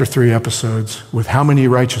 Chapter 3 episodes with how many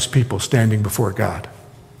righteous people standing before God?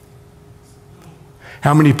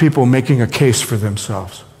 How many people making a case for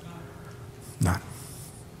themselves? None.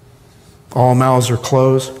 All mouths are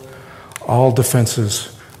closed. All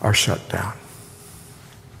defenses are shut down.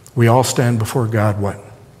 We all stand before God, what?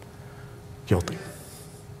 Guilty.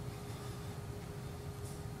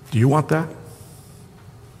 Do you want that?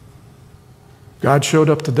 God showed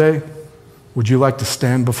up today. Would you like to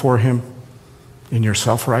stand before him in your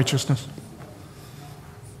self-righteousness?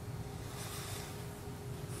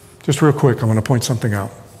 Just real quick, I want to point something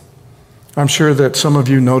out. I'm sure that some of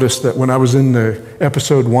you noticed that when I was in the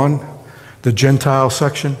episode 1, the Gentile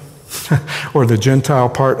section, or the Gentile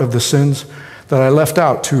part of the sins, that I left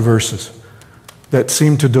out 2 verses that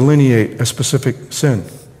seem to delineate a specific sin.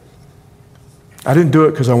 I didn't do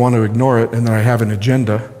it because I want to ignore it and that I have an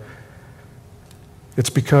agenda. It's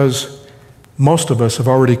because most of us have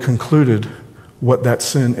already concluded what that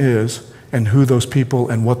sin is and who those people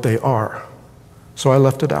and what they are. So I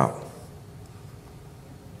left it out.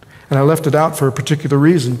 And I left it out for a particular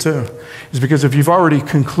reason too. It's because if you've already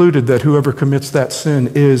concluded that whoever commits that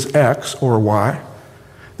sin is X or Y,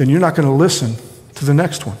 then you're not going to listen to the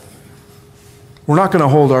next one. We're not going to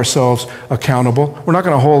hold ourselves accountable. We're not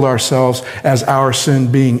going to hold ourselves as our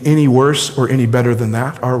sin being any worse or any better than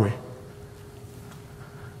that, are we?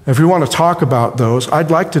 If we want to talk about those, I'd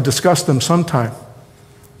like to discuss them sometime.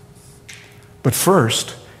 But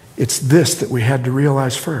first, it's this that we had to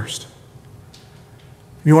realize first.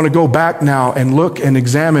 You want to go back now and look and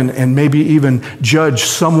examine and maybe even judge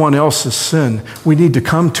someone else's sin. We need to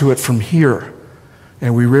come to it from here.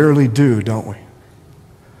 And we rarely do, don't we?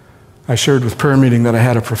 I shared with prayer meeting that I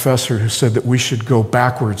had a professor who said that we should go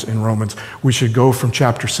backwards in Romans. We should go from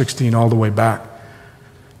chapter 16 all the way back.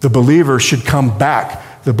 The believer should come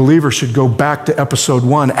back. The believer should go back to episode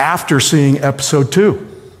 1 after seeing episode 2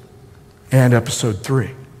 and episode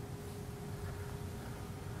 3.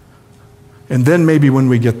 And then maybe when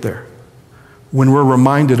we get there, when we're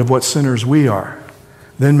reminded of what sinners we are,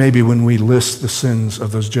 then maybe when we list the sins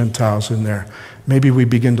of those Gentiles in there, maybe we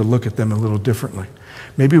begin to look at them a little differently.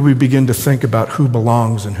 Maybe we begin to think about who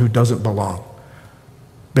belongs and who doesn't belong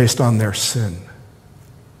based on their sin.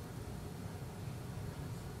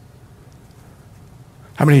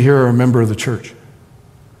 How many here are a member of the church?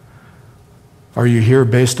 Are you here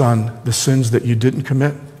based on the sins that you didn't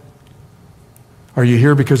commit? Are you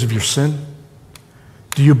here because of your sin?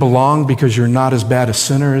 Do you belong because you're not as bad a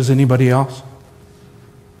sinner as anybody else?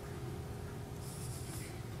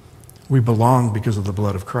 We belong because of the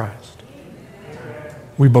blood of Christ.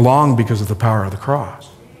 We belong because of the power of the cross.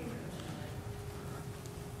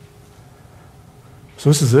 So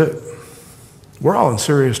this is it. We're all in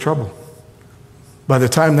serious trouble. By the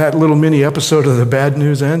time that little mini episode of the bad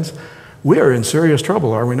news ends, we are in serious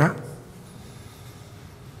trouble, are we not?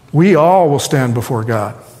 We all will stand before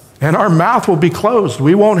God, and our mouth will be closed.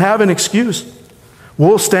 We won't have an excuse.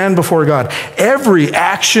 We'll stand before God. Every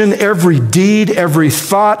action, every deed, every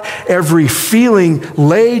thought, every feeling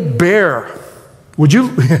laid bare. Would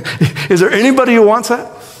you? Is there anybody who wants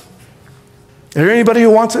that? Is there anybody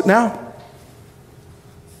who wants it now?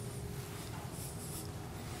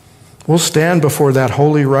 We'll stand before that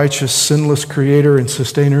holy, righteous, sinless creator and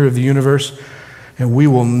sustainer of the universe, and we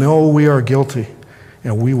will know we are guilty,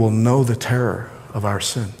 and we will know the terror of our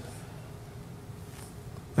sin.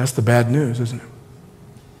 That's the bad news, isn't it?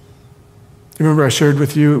 You remember I shared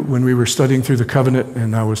with you when we were studying through the covenant,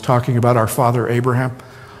 and I was talking about our father Abraham?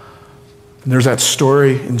 And there's that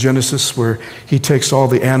story in Genesis where he takes all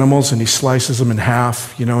the animals and he slices them in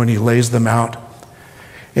half, and he lays them out.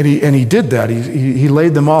 And he did that. He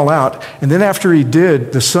laid them all out. And then after he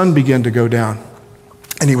did, the sun began to go down.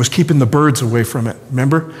 And he was keeping the birds away from it,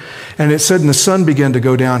 remember? And it said, and the sun began to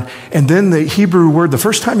go down. And then the Hebrew word, the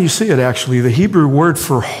first time you see it actually, the Hebrew word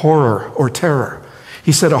for horror or terror.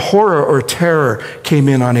 He said a horror or terror came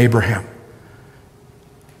in on Abraham.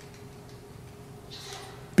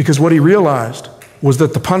 Because what he realized was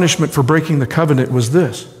that the punishment for breaking the covenant was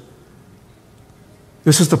this.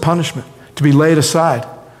 This is the punishment, to be laid aside.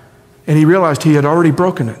 And he realized he had already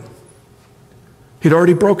broken it. He'd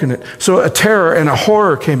already broken it. So a terror and a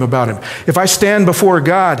horror came about him. If I stand before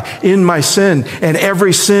God in my sin and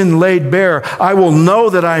every sin laid bare, I will know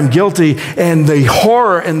that I'm guilty, and the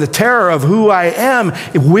horror and the terror of who I am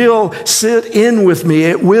will sit in with me.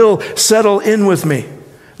 It will settle in with me.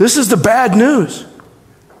 This is the bad news.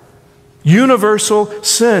 Universal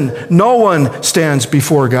sin. No one stands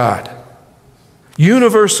before God.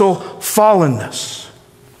 Universal fallenness.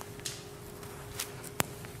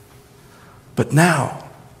 But now,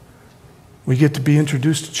 we get to be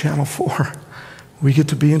introduced to Channel 4. We get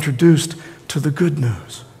to be introduced to the good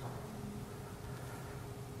news.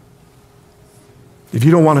 If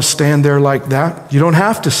you don't want to stand there like that, you don't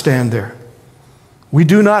have to stand there. We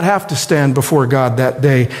do not have to stand before God that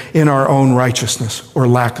day in our own righteousness or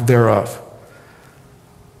lack thereof.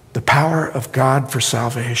 The power of God for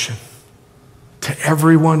salvation to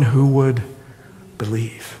everyone who would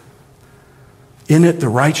believe. In it, the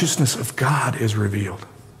righteousness of God is revealed.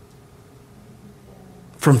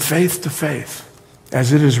 From faith to faith,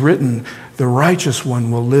 as it is written, the righteous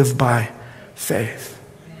one will live by faith.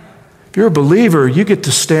 If you're a believer, you get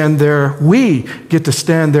to stand there, we get to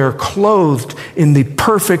stand there clothed in the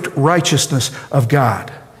perfect righteousness of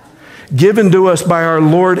God, given to us by our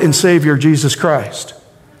Lord and Savior, Jesus Christ.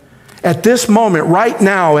 At this moment, right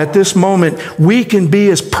now, at this moment, we can be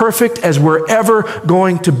as perfect as we're ever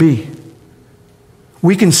going to be.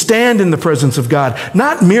 We can stand in the presence of God,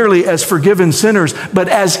 not merely as forgiven sinners, but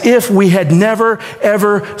as if we had never,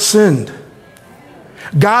 ever sinned.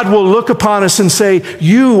 God will look upon us and say,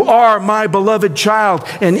 you are my beloved child,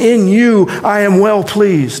 and in you I am well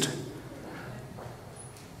pleased.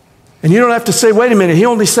 And you don't have to say, wait a minute, he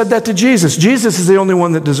only said that to Jesus. Jesus is the only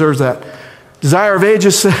one that deserves that. Desire of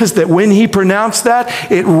Ages says that when he pronounced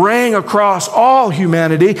that, it rang across all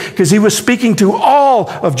humanity because he was speaking to all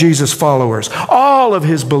of Jesus' followers, all of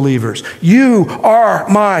his believers. You are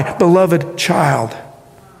my beloved child,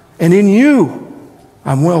 and in you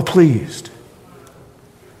I'm well pleased.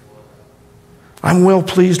 I'm well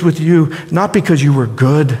pleased with you, not because you were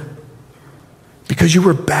good, because you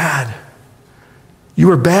were bad. You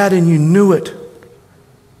were bad and you knew it.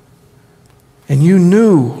 And you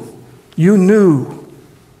knew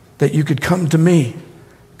that you could come to me,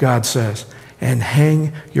 God says, and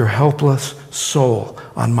hang your helpless soul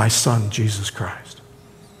on my Son, Jesus Christ.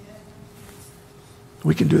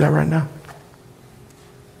 We can do that right now.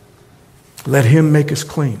 Let him make us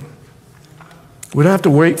clean. We don't have to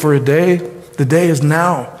wait for a day. The day is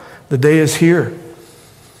now. The day is here.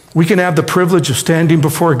 We can have the privilege of standing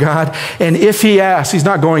before God, and if he asks, he's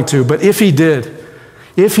not going to, but if he did,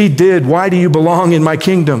 why do you belong in my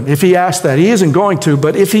kingdom? If he asked that, he isn't going to,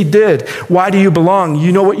 but if he did, why do you belong?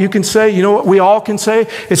 You know what you can say? You know what we all can say?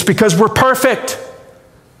 It's because we're perfect.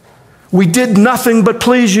 We did nothing but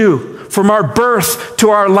please you from our birth to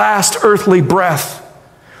our last earthly breath.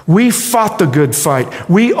 We fought the good fight.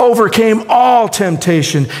 We overcame all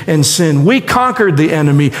temptation and sin. We conquered the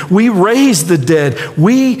enemy. We raised the dead.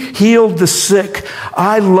 We healed the sick.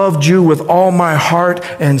 I loved you with all my heart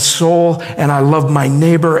and soul, and I loved my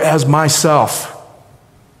neighbor as myself.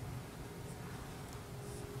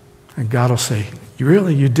 And God will say,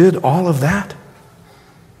 you did all of that?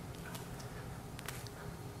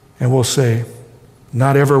 And we'll say,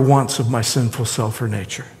 not ever once of my sinful self or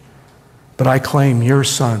nature. But I claim your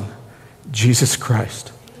Son, Jesus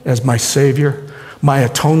Christ, as my Savior, my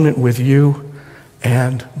atonement with you,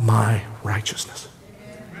 and my righteousness.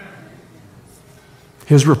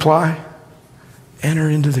 His reply, enter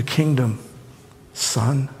into the kingdom,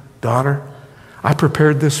 son, daughter. I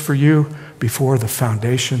prepared this for you before the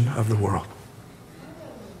foundation of the world.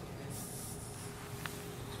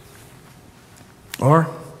 Or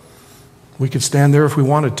we could stand there if we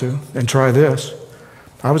wanted to and try this.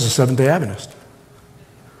 I was a Seventh-day Adventist.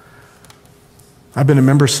 I've been a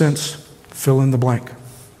member since, fill in the blank.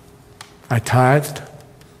 I tithed.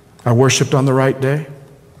 I worshiped on the right day.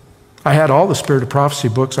 I had all the Spirit of Prophecy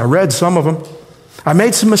books. I read some of them. I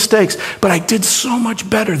made some mistakes, but I did so much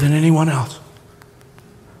better than anyone else.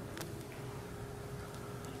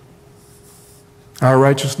 Our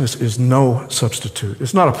righteousness is no substitute.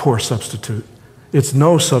 It's not a poor substitute. It's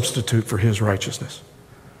no substitute for his righteousness.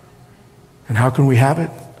 And how can we have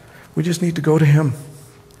it? We just need to go to him.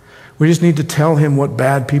 We just need to tell him what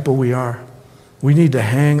bad people we are. We need to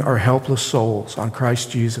hang our helpless souls on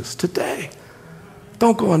Christ Jesus today.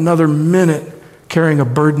 Don't go another minute carrying a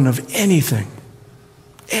burden of anything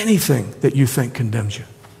that you think condemns you.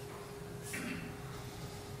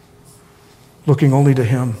 Looking only to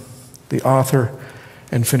him, the author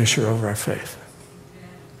and finisher of our faith.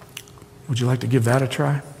 Would you like to give that a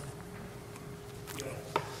try?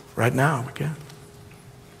 Right now, we can.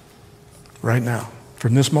 Right now,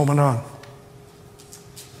 from this moment on.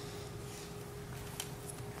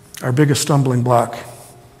 Our biggest stumbling block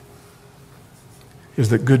is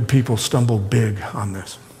that good people stumble big on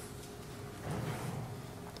this.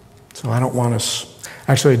 So I don't want us,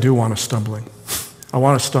 actually I do want us stumbling. I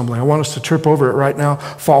want us stumbling. I want us to trip over it right now,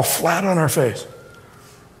 fall flat on our face.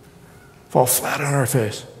 Fall flat on our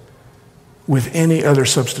face with any other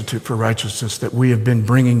substitute for righteousness that we have been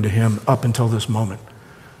bringing to him up until this moment.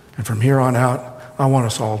 And from here on out, I want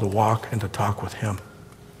us all to walk and to talk with him.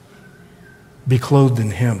 Be clothed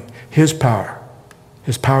in him, his power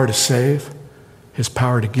to save, his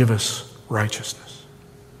power to give us righteousness,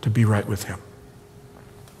 to be right with him.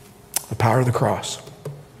 The power of the cross,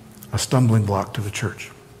 a stumbling block to the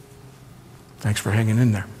church. Thanks for hanging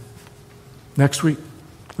in there. Next week,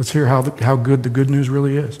 let's hear how good the good news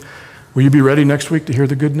really is. Will you be ready next week to hear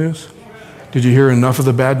the good news? Did you hear enough of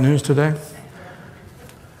the bad news today?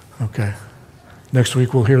 Okay. Next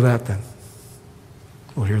week we'll hear that then.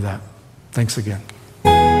 We'll hear that. Thanks again.